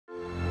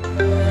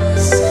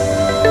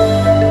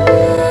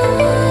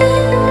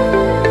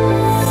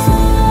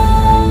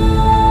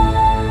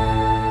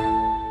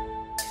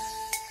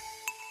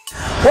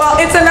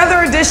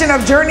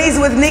edition of Journeys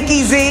with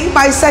Nikki Z,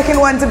 my second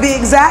one to be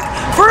exact.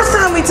 First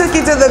time we took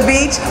you to the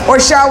beach, or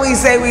shall we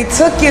say we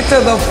took you to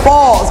the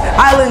falls,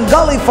 Island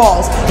Gully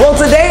Falls. Well,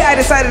 today I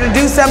decided to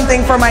do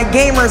something for my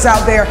gamers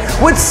out there.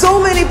 With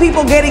so many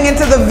people getting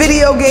into the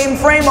video game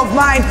frame of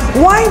mind,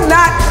 why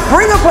not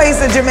bring a place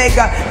to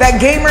Jamaica that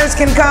gamers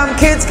can come,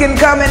 kids can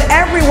come, and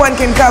everyone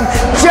can come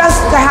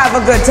just to have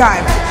a good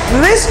time.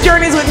 This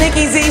Journeys with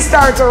Nikki Z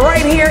starts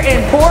right here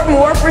in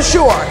Portmore for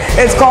sure.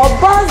 It's called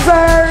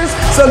Buzzers.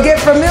 So get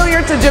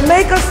familiar to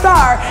Jamaica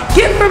Star,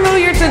 get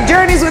familiar to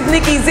Journeys with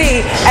Nikki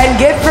Z, and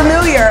get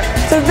familiar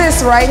to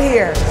this right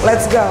here.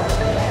 Let's go.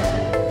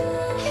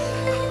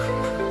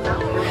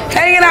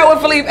 Hanging out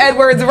with Philippe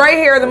Edwards right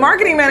here, the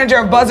marketing manager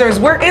of Buzzers.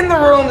 We're in the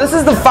room. This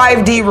is the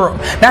 5D room.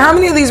 Now, how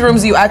many of these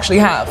rooms do you actually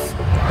have?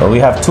 Well, we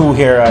have two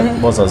here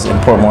at Buzzers in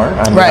Portmore,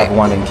 and we have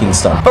one in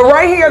Kingston. But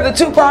right here, the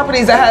two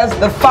properties that has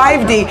the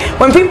 5D,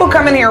 when people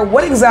come in here,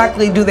 what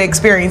exactly do they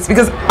experience?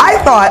 Because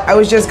I thought I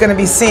was just going to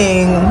be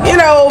seeing, you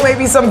know,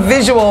 maybe some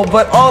visual,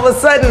 but all of a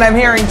sudden I'm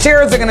hearing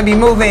chairs are going to be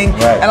moving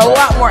and a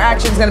lot more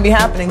action is going to be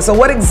happening. So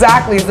what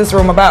exactly is this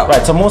room about?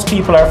 Right, so most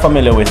people are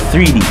familiar with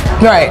 3D.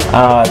 Right.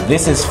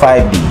 This is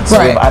 5D.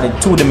 So we've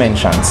added 2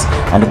 dimensions.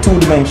 And the 2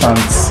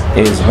 dimensions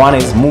is, one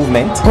is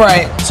movement.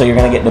 Right. So you're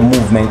going to get the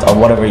movement of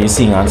whatever you're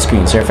seeing on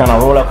screen. So if you're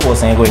on a roller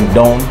coaster and you're going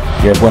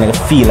down, you're going to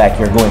feel like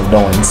you're going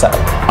down inside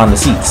on the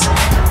seats.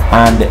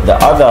 And the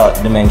other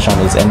dimension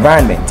is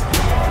environment.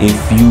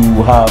 If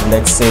you have,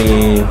 let's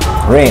say,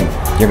 rain,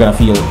 you're going to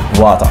feel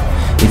water.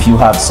 If you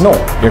have snow,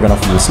 you're going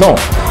to feel snow.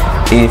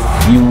 If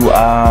you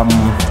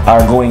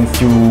are going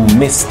through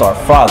mist or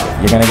fog,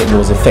 you're gonna get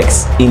those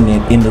effects in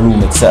the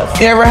room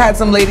itself. You ever had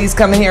some ladies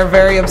come in here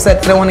very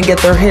upset they don't want to get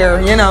their hair,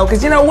 you know,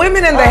 because you know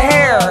women and the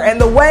hair and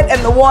the wet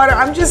and the water.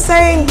 I'm just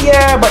saying.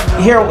 Yeah, but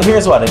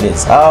here's what it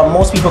is.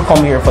 Most people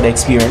come here for the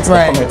experience.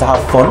 They come here to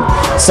have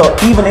fun. So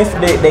even if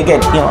they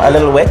get a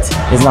little wet,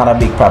 it's not a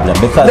big problem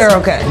because they're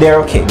okay. They're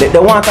okay. They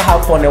want to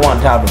have fun. They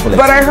want to have the full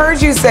experience. But I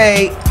heard you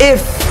say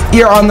if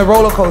you're on the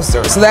roller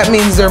coaster, so that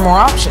means there are more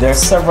options.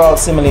 There's several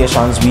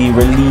simulations. We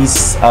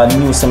release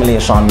new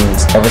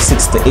simulations every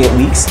 6 to 8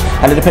 weeks,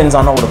 and it depends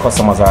on how the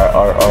customers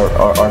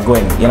are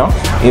going. You know,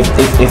 if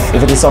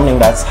it is something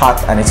that's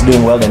hot and it's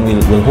doing well, then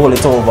we'll hold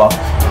it over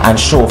and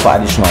show for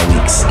additional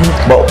weeks.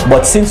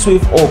 But since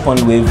we've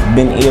opened, we've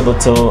been able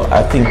to,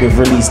 I think we've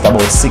released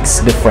about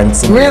 6 different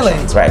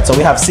simulations. Right, so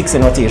we have 6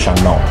 in rotation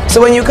now. So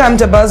when you come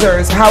to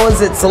Buzzers, how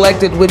is it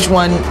selected which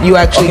one you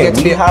actually get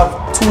to be? We have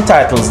 2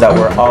 titles that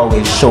we're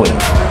always showing.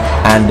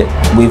 And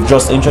we've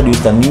just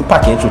introduced a new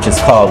package which is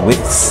called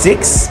With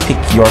 6, Pick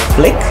Your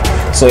Flick.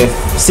 So if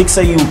 6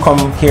 of you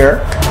come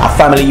here, a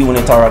family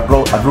unit or a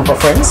group of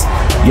friends,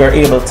 you're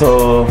able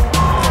to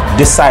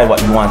decide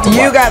what you want to watch.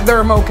 You got the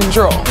remote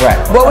control. Right.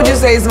 What would you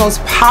say is the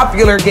most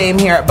popular game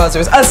here at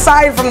Buzzers,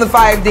 aside from the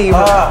 5D?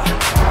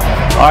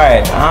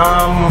 Alright,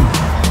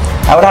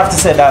 I would have to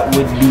say that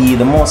would be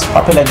the most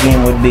popular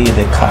game would be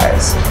the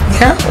cars.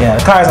 Yeah? Yeah,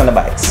 the cars and the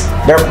bikes.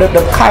 The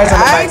cars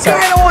and the bikes. I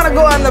kind of want to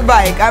go on the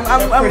bike.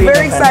 I'm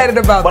very excited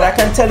about that. But I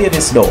can tell you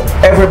this though,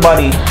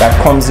 everybody that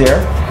comes here,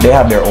 they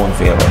have their own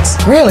favorites.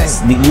 Really?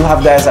 You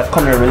have guys that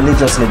come here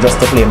religiously just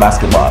to play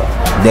basketball.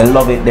 They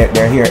love it.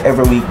 They're here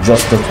every week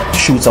just to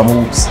shoot some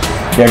hoops.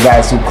 There are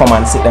guys who come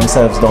and sit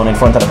themselves down in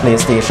front of the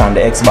PlayStation, the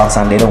Xbox,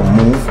 and they don't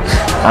move.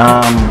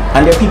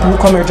 And there are people who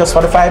come here just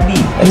for the 5D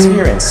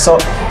experience. So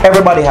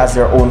everybody has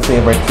their own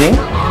favorite thing,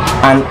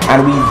 and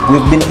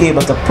we've been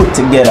able to put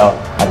together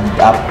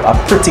a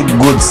pretty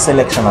good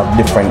selection of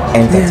different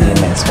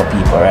entertainments for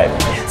people, right?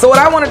 So what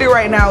I want to do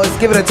right now is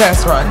give it a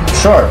test run.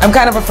 Sure. I'm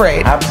kind of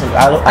afraid. Absolutely.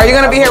 Are you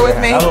going to be here with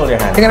me? I'll hold your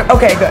hand.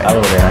 Okay, good. I'll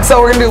hold your hand.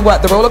 So we're going to do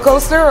what? The roller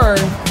coaster or?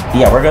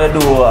 Yeah, we're gonna do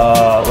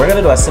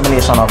a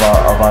simulation of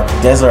a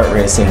desert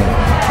racing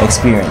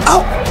experience.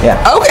 Oh.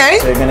 Yeah. Okay.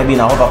 So you're gonna be in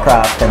a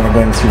hovercraft and you're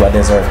going through a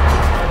desert.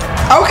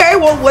 Okay,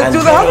 well, let's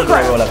do the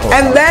hovercraft.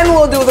 And then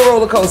we'll do the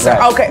roller coaster.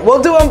 Right. Okay,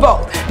 we'll do them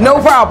both. No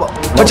problem.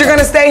 But you're going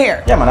to stay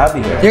here. Yeah, man, I'll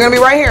be here. You're going to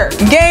be right here.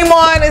 Game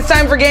on. It's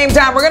time for game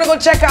time. We're going to go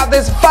check out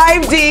this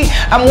 5D.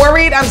 I'm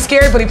worried, I'm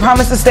scared, but he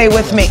promised to stay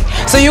with me.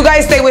 So you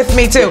guys stay with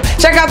me too.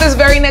 Check out this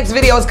very next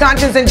video. It's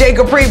Conscience and Jay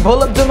Capri.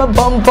 Pull up to my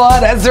bumper.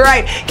 That's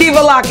right. Keep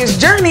it locked. It's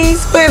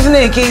Journeys with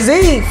Nikki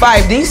Z.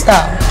 5D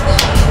style.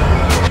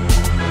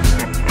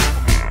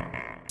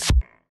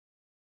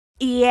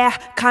 Yeah,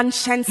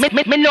 conscience. Me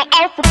no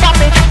out for pop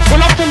it. Pull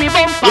up to me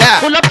bumper.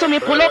 Yeah. Pull up to me,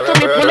 pull up to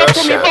me, pull up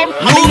to me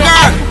bumper. Me no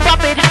out for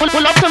pop it.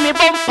 Pull up to me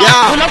bumper.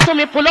 Yeah. Pull up to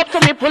me, pull up to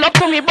me, pull up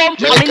to me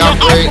bumper. Me no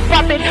out for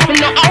pop it. Me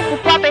no out for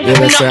pop it. Me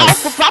no out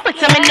for pop it.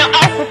 Me no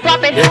out for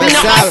pop it. Me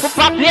no out for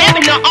pop it. Me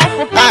no out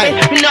for pop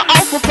it. Me no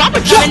out for pop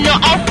it. Me no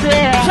out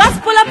there.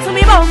 Just pull up to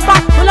me bumper.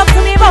 Pull up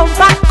to me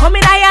bumper. Come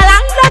in your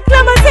long black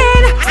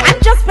limousine and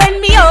just bend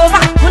me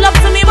over. Pull up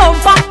to me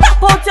bumper.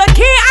 Pop out your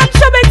key and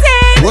shove it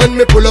in. When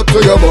me pull up to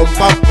your bumper,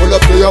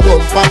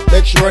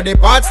 make sure the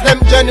parts them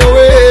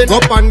genuine.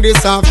 Up on this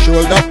half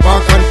shoulder,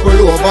 park and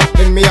pull over.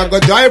 Then me I go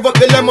drive up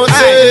the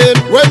limousine.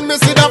 When me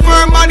see the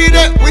firm body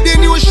there with the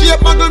new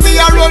shape, muggle me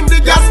a run the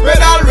gas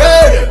pedal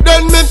red.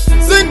 Then me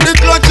sing the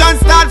clutch and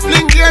start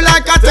fling gear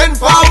like a 10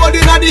 forward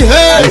in the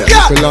head.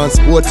 Yeah, people and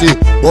sporty,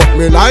 but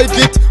me like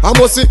it. I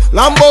must see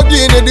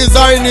Lamborghini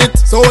design it.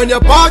 So when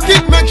you park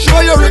it, make sure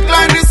you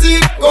recline the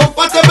seat,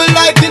 comfortable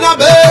like in a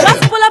bed.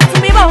 Just pull up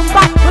to me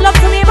bumper, pull up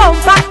to me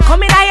bumper.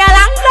 Come in a your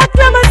long black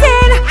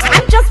limousine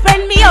and just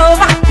bend me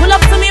over. Pull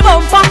up to me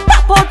bumper,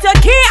 pop out your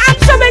key and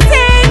show me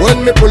thing.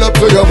 When me pull up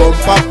to your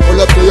bumper,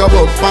 pull up to your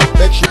bumper,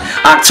 make sure.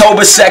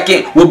 October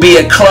 2nd will be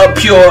at Club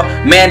Pure,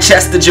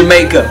 Manchester,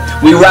 Jamaica.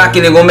 We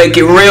rocking it, gonna make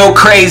it real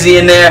crazy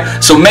in there.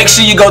 So make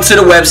sure you go to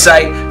the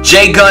website,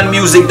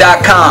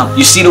 jgunmusic.com.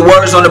 You see the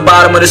words on the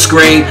bottom of the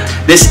screen.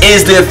 This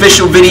is the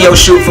official video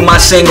shoot for my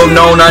single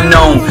Known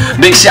Unknown.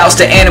 Big shouts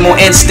to Animal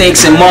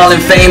Instincts and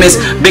Marlon Famous.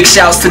 Big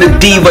shouts to the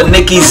diva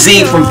Nikki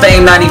Z from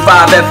Fame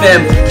 95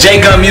 FM.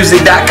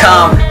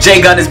 jgunmusic.com.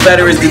 Jgun is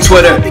better is the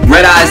Twitter.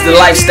 Red Eye is the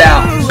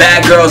lifestyle.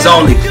 Bad girls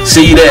only.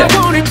 See you there.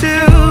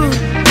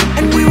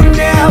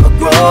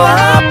 Grow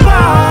apart.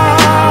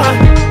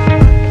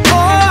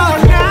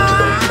 Oh, now.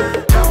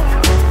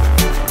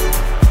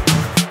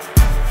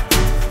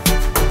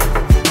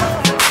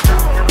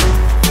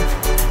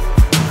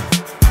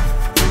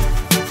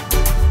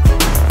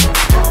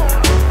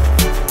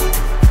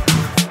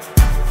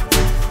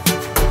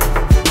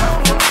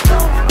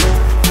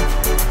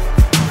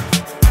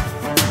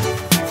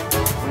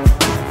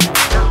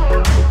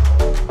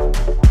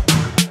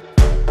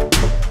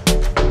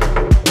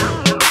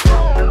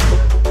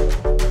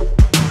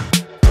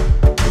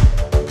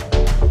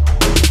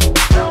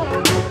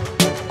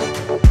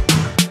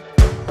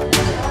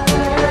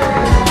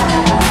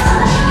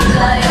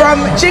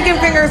 From chicken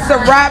fingers to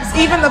wraps,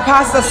 even the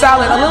pasta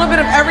salad, a little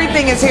bit of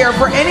everything is here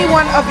for any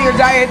one of your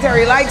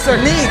dietary likes or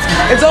needs.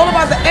 It's all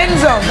about the end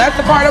zone. That's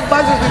the part of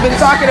Buzzers we've been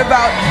talking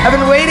about. I've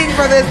been waiting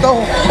for this the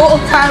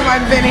whole time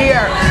I've been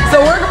here.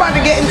 So we're about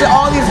to get into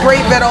all these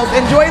great vittles,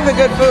 enjoy the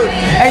good food.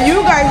 And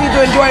you guys need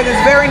to enjoy this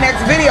very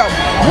next video,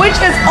 which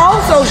is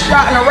also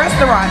shot in a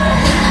restaurant.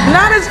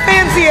 Not as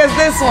fancy as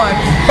this one,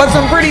 but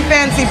some pretty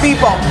fancy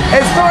people.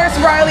 It's Taurus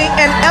Riley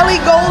and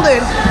Ellie Golden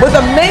with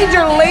a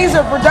major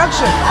laser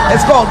production.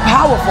 It's called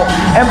Powerful,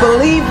 and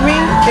believe me,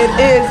 it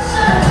is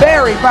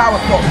very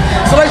powerful.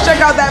 So let's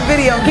check out that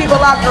video and keep it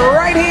locked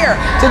right here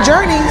to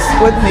Journeys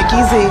with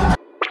Nikki Z.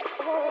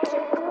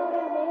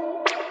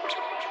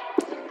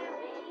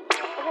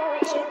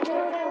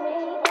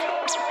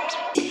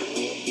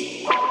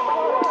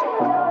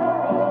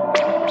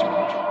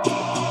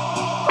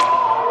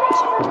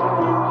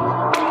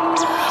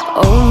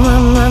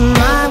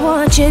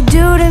 What you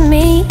do to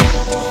me,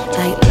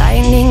 like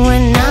lightning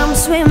when I'm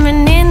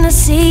swimming in the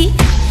sea.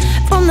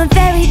 From the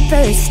very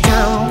first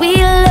time we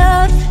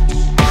loved,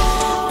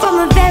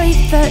 from the very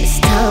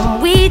first time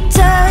we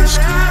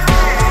touched,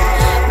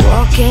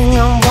 walking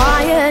on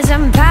wires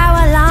and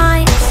power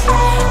lines.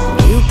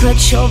 You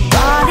put your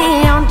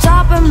body on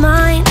top of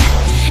mine.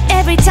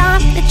 Every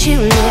time that you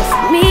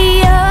lift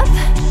me up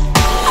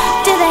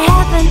to the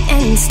heaven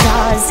and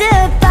stars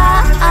above.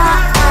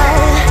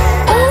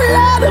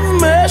 Lord of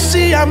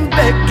mercy, I'm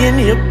begging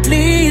you,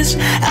 please.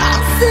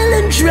 I'm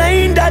feeling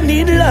drained, I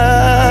need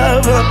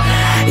love.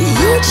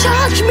 You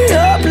charge me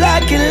up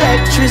like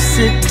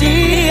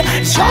electricity.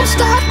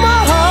 Jumpstart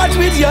my heart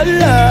with your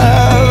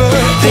love.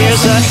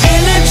 There's an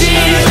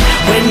energy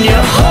when you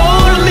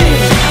hold me,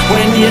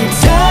 when you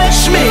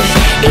touch me.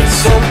 It's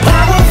so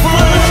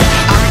powerful,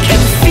 I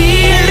can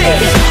feel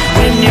it.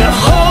 When you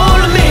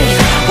hold me,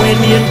 when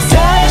you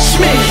touch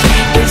me.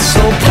 It's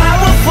so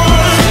powerful.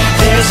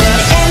 There's an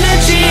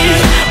energy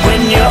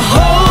when you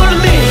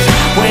hold me,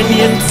 when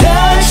you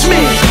touch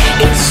me.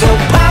 It's so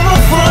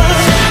powerful,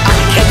 I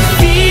can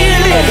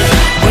feel it.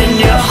 When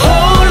you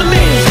hold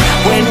me,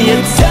 when you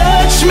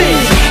touch me.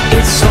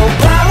 It's so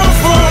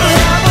powerful.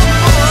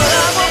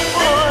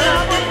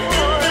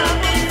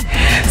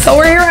 So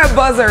we're here at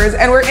Buzzers,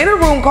 and we're in a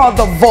room called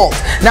The Vault.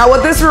 Now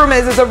what this room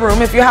is a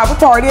room, if you have a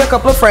party, a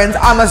couple of friends,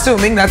 I'm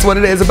assuming that's what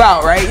it is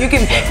about, right? You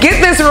can get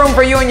this room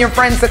for you and your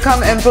friends to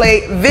come and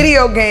play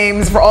video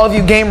games for all of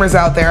you gamers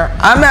out there.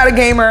 I'm not a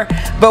gamer,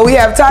 but we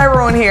have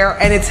Tyrone here,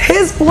 and it's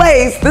his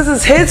place. This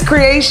is his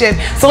creation.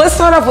 So let's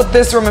start off with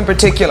this room in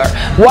particular.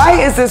 Why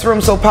is this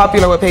room so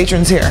popular with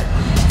patrons here?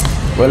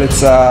 Well,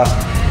 it's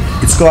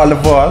called The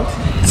Vault.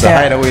 It's a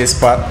hideaway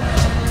spot.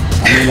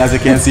 I mean, as you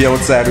can see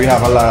outside, we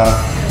have a lot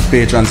of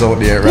patrons out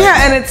there, right?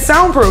 Yeah, and it's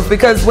soundproof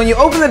because when you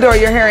open the door,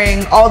 you're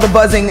hearing all the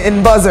buzzing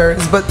in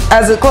Buzzers, but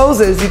as it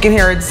closes, you can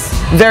hear it's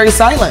very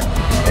silent.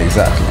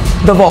 Exactly.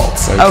 The Vault.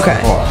 So okay.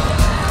 The Vault.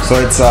 So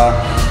it's a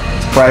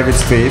private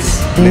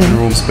space, living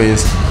room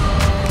space,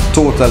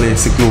 totally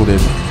secluded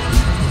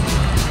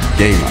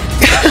gamer.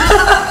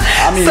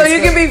 I mean, so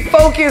you can be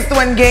focused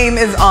when game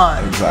is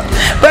on. Exactly.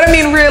 But I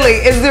mean, really,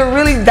 is there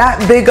really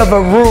that big of a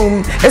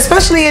room,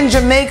 especially in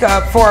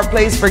Jamaica, for a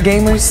place for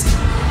gamers?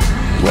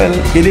 Well,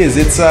 it is.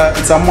 It's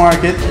a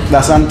market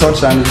that's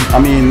untouched, and I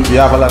mean, we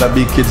have a lot of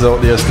big kids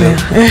out there still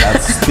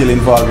that's still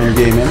involved in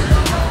gaming.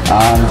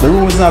 The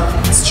room is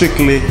not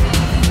strictly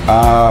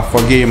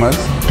for gamers.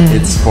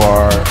 It's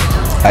for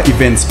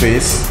event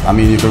space. I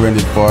mean, you can rent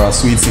it for a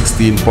Sweet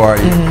 16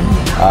 party.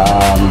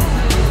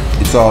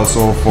 It's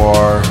also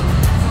for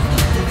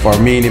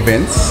main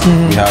events.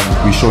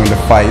 We're showing the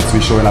fights.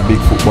 We're showing a big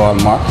football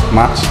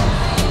match.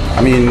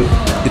 I mean,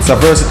 it's a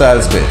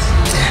versatile space.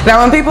 Now,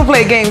 when people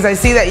play games, I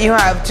see that you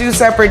have 2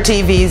 separate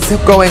TVs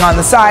going on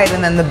the side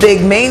and then the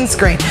big main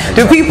screen.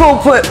 Do people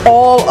put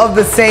all of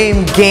the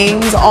same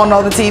games on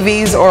all the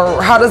TVs,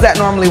 or how does that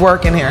normally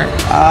work in here?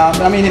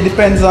 I mean, it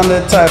depends on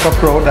the type of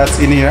crowd that's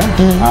in here.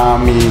 I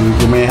mean,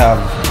 you may have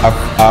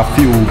a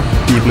few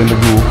people in the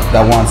group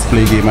that wants to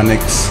play game, and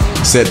next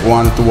set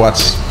want to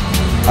watch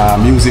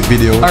music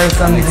videos, or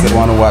something. Next set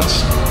want to watch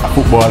a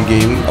football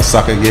game, a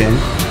soccer game.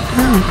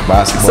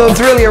 Basketball. So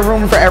it's really a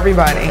room for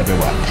everybody.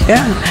 Everyone.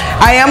 Yeah.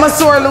 I am a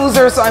sore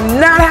loser, so I'm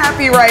not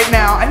happy right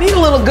now. I need a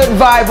little good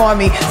vibe on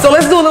me. So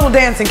let's do a little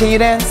dancing. Can you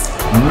dance?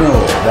 No,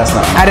 that's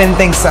not me. I didn't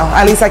think so.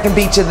 At least I can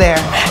beat you there.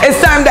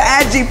 It's time to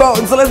add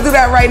G-Bone, so let's do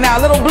that right now.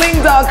 Little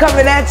bling dog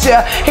coming at you.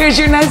 Here's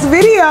your next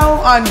video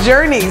on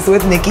Journeys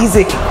with Nikki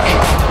Z.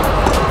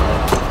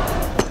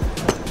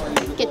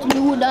 Get to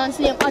do dance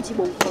name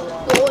Achibo.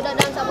 So that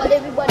dance about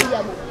everybody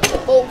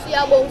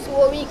bounce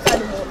 4 weeks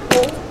and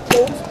bounce.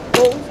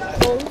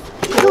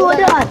 Do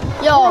that.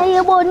 Yo. I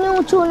hear about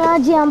new tune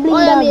and bling dog. Oh,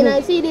 I mean, I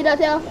see that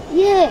here.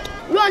 Yeah.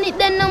 Run it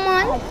then, no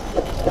man.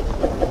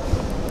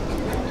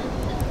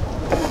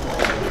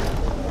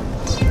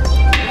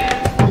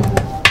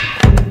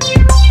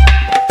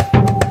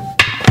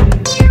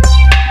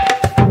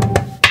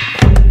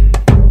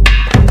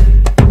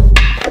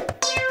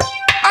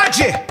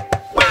 Aji,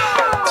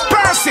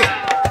 Percy,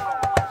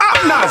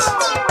 Abnaz,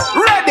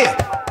 ready.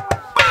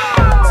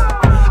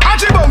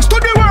 Aji bounce to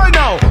the world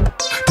now.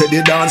 To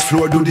the dance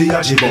floor, do the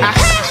Aji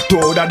bounce.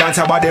 To the dance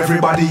about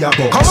everybody a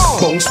bounce. Come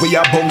on. Bounce, we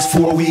a bounce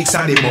 4 weeks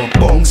and the month.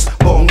 Bounce,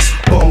 bounce,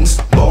 bounce,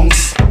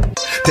 bounce.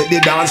 To the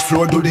dance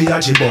floor, do the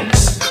Aji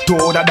bounce. To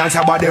the dance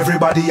about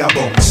everybody a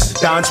bounce.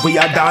 Dance, we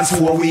a dance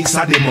 4 weeks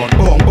and the month.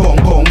 Bounce,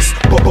 bounce, bounce,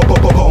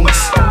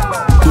 bounce.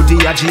 Do the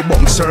Aji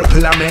bounce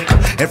circle a make.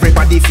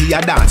 Everybody feel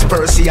a dance,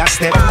 Percy a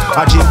step.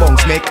 Aji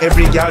bounce make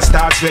every girl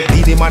start sweat.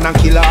 Be the man and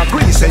killer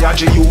agree, say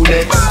Aji you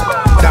next.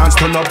 Dance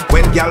turn up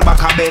when girl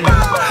back a bend.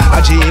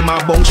 Aji him a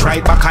bounce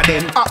right back a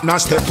then. Up now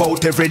step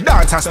out, every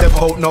dancer step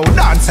out now.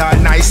 Dance all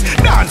nice,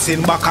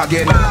 dancing back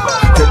again.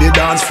 To the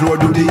dance floor,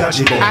 do the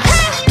Aji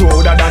bounce. To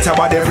the dance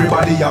about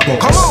everybody a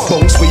bounce. Come on.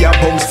 Bounce we a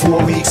bounce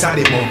 4 weeks at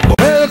the month.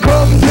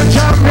 Welcome to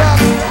Jam Rock.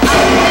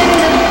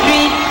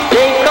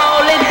 They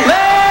call it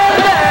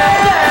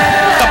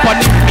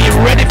be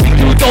ready for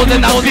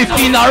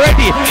 2015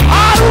 already.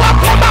 All who are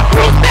come back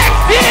through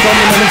next year.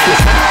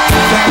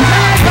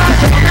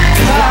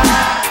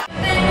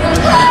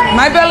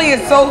 My belly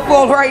is so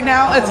full right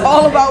now. It's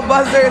all about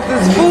buzzers.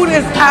 This food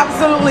is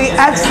absolutely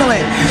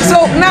excellent.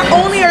 So not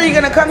only are you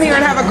going to come here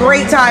and have a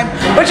great time,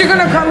 but you're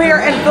going to come here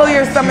and fill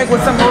your stomach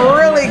with some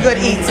really good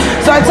eats.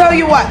 So I tell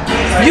you what,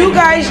 you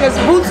guys just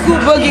boot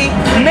scoot boogie,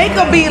 make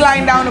a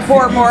beeline down to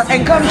Portmore,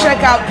 and come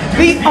check out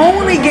the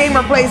only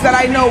gamer place that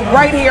I know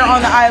right here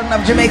on the island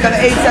of Jamaica, the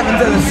 8-7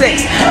 to the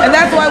 6. And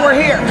that's why we're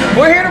here.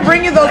 We're here to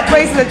bring you those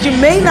places that you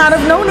may not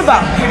have known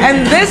about.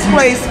 And this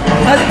place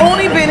has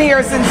only been here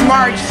since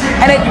March,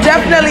 and it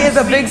definitely is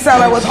a big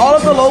seller with all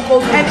of the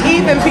locals and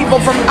even people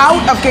from out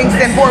of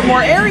Kingston,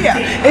 Portmore area.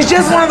 It's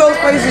just one of those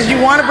places you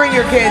want to bring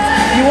your kids,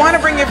 you want to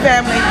bring your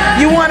family,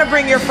 you want to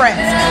bring your friends.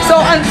 So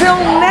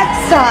until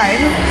next time,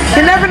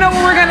 you never know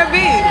where we're going to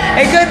be.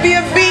 It could be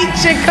a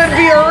beach, it could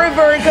be a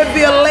river, it could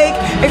be a lake,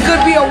 it could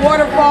be a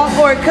waterfall,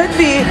 or it could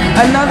be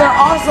another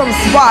awesome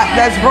spot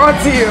that's brought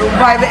to you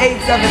by the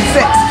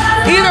 876.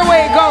 Either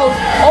way it goes,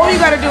 all you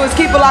got to do is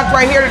keep it locked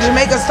right here to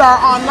Jamaica Star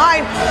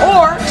Online,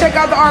 or check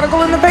out the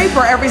article in the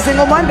paper every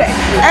single Monday.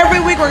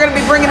 Every week we're going to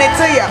be bringing it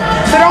to you.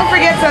 So don't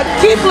forget to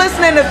keep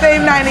listening to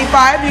Fame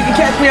 95. You can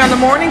catch me on the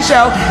morning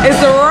show. It's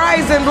the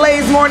Rise and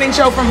Blaze morning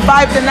show from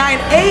 5 to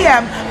 9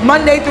 a.m.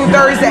 Monday through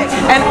Thursday.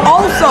 And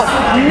also,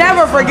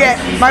 never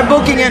forget my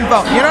booking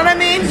info. You know what I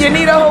mean? You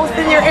need a host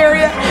in your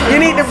area,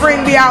 you need to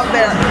bring me out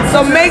there.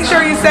 So make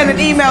sure you send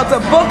an email to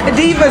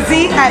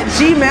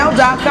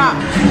bookdivaz@gmail.com.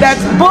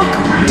 That's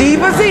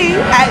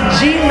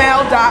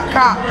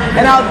bookdivaz@gmail.com.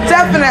 And I'll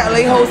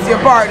definitely host your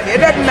party. It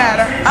doesn't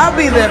matter. I'll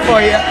be there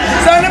for you.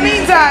 So in the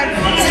meantime,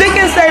 stick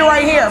and stay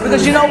right here,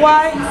 because you know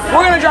why?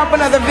 We're going to drop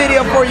another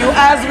video for you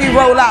as we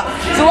roll out.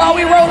 So while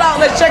we roll out,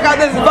 let's check out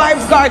this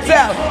Vibes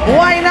Cartel.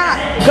 Why not?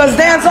 Because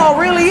dancehall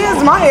really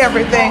is my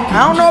everything.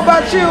 I don't know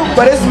about you,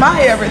 but it's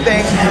my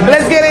everything.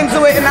 Let's get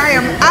into it, and I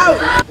am out.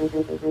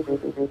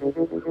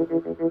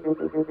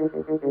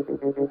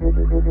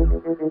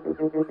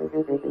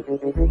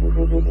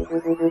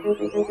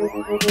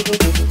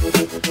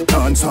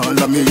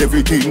 Dancehall of me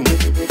everything.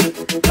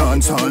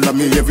 Dancehall of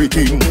me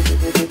everything.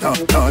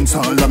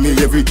 Dancehall of me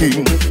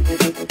everything.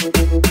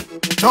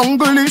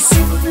 Jungle is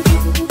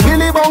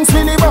Billy Bounce,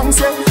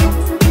 yeah.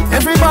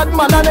 Every bad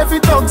man and every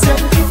dog, yeah.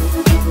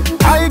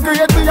 I agree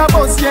with your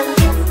boss, yeah.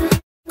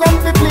 Come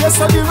the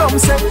place of the rum,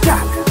 say,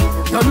 yeah.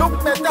 You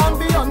look better than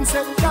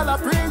Beyonce. Girl, I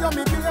pray you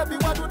me baby,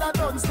 what do that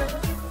done say?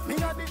 Me a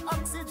the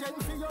oxygen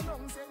for your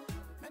lungs.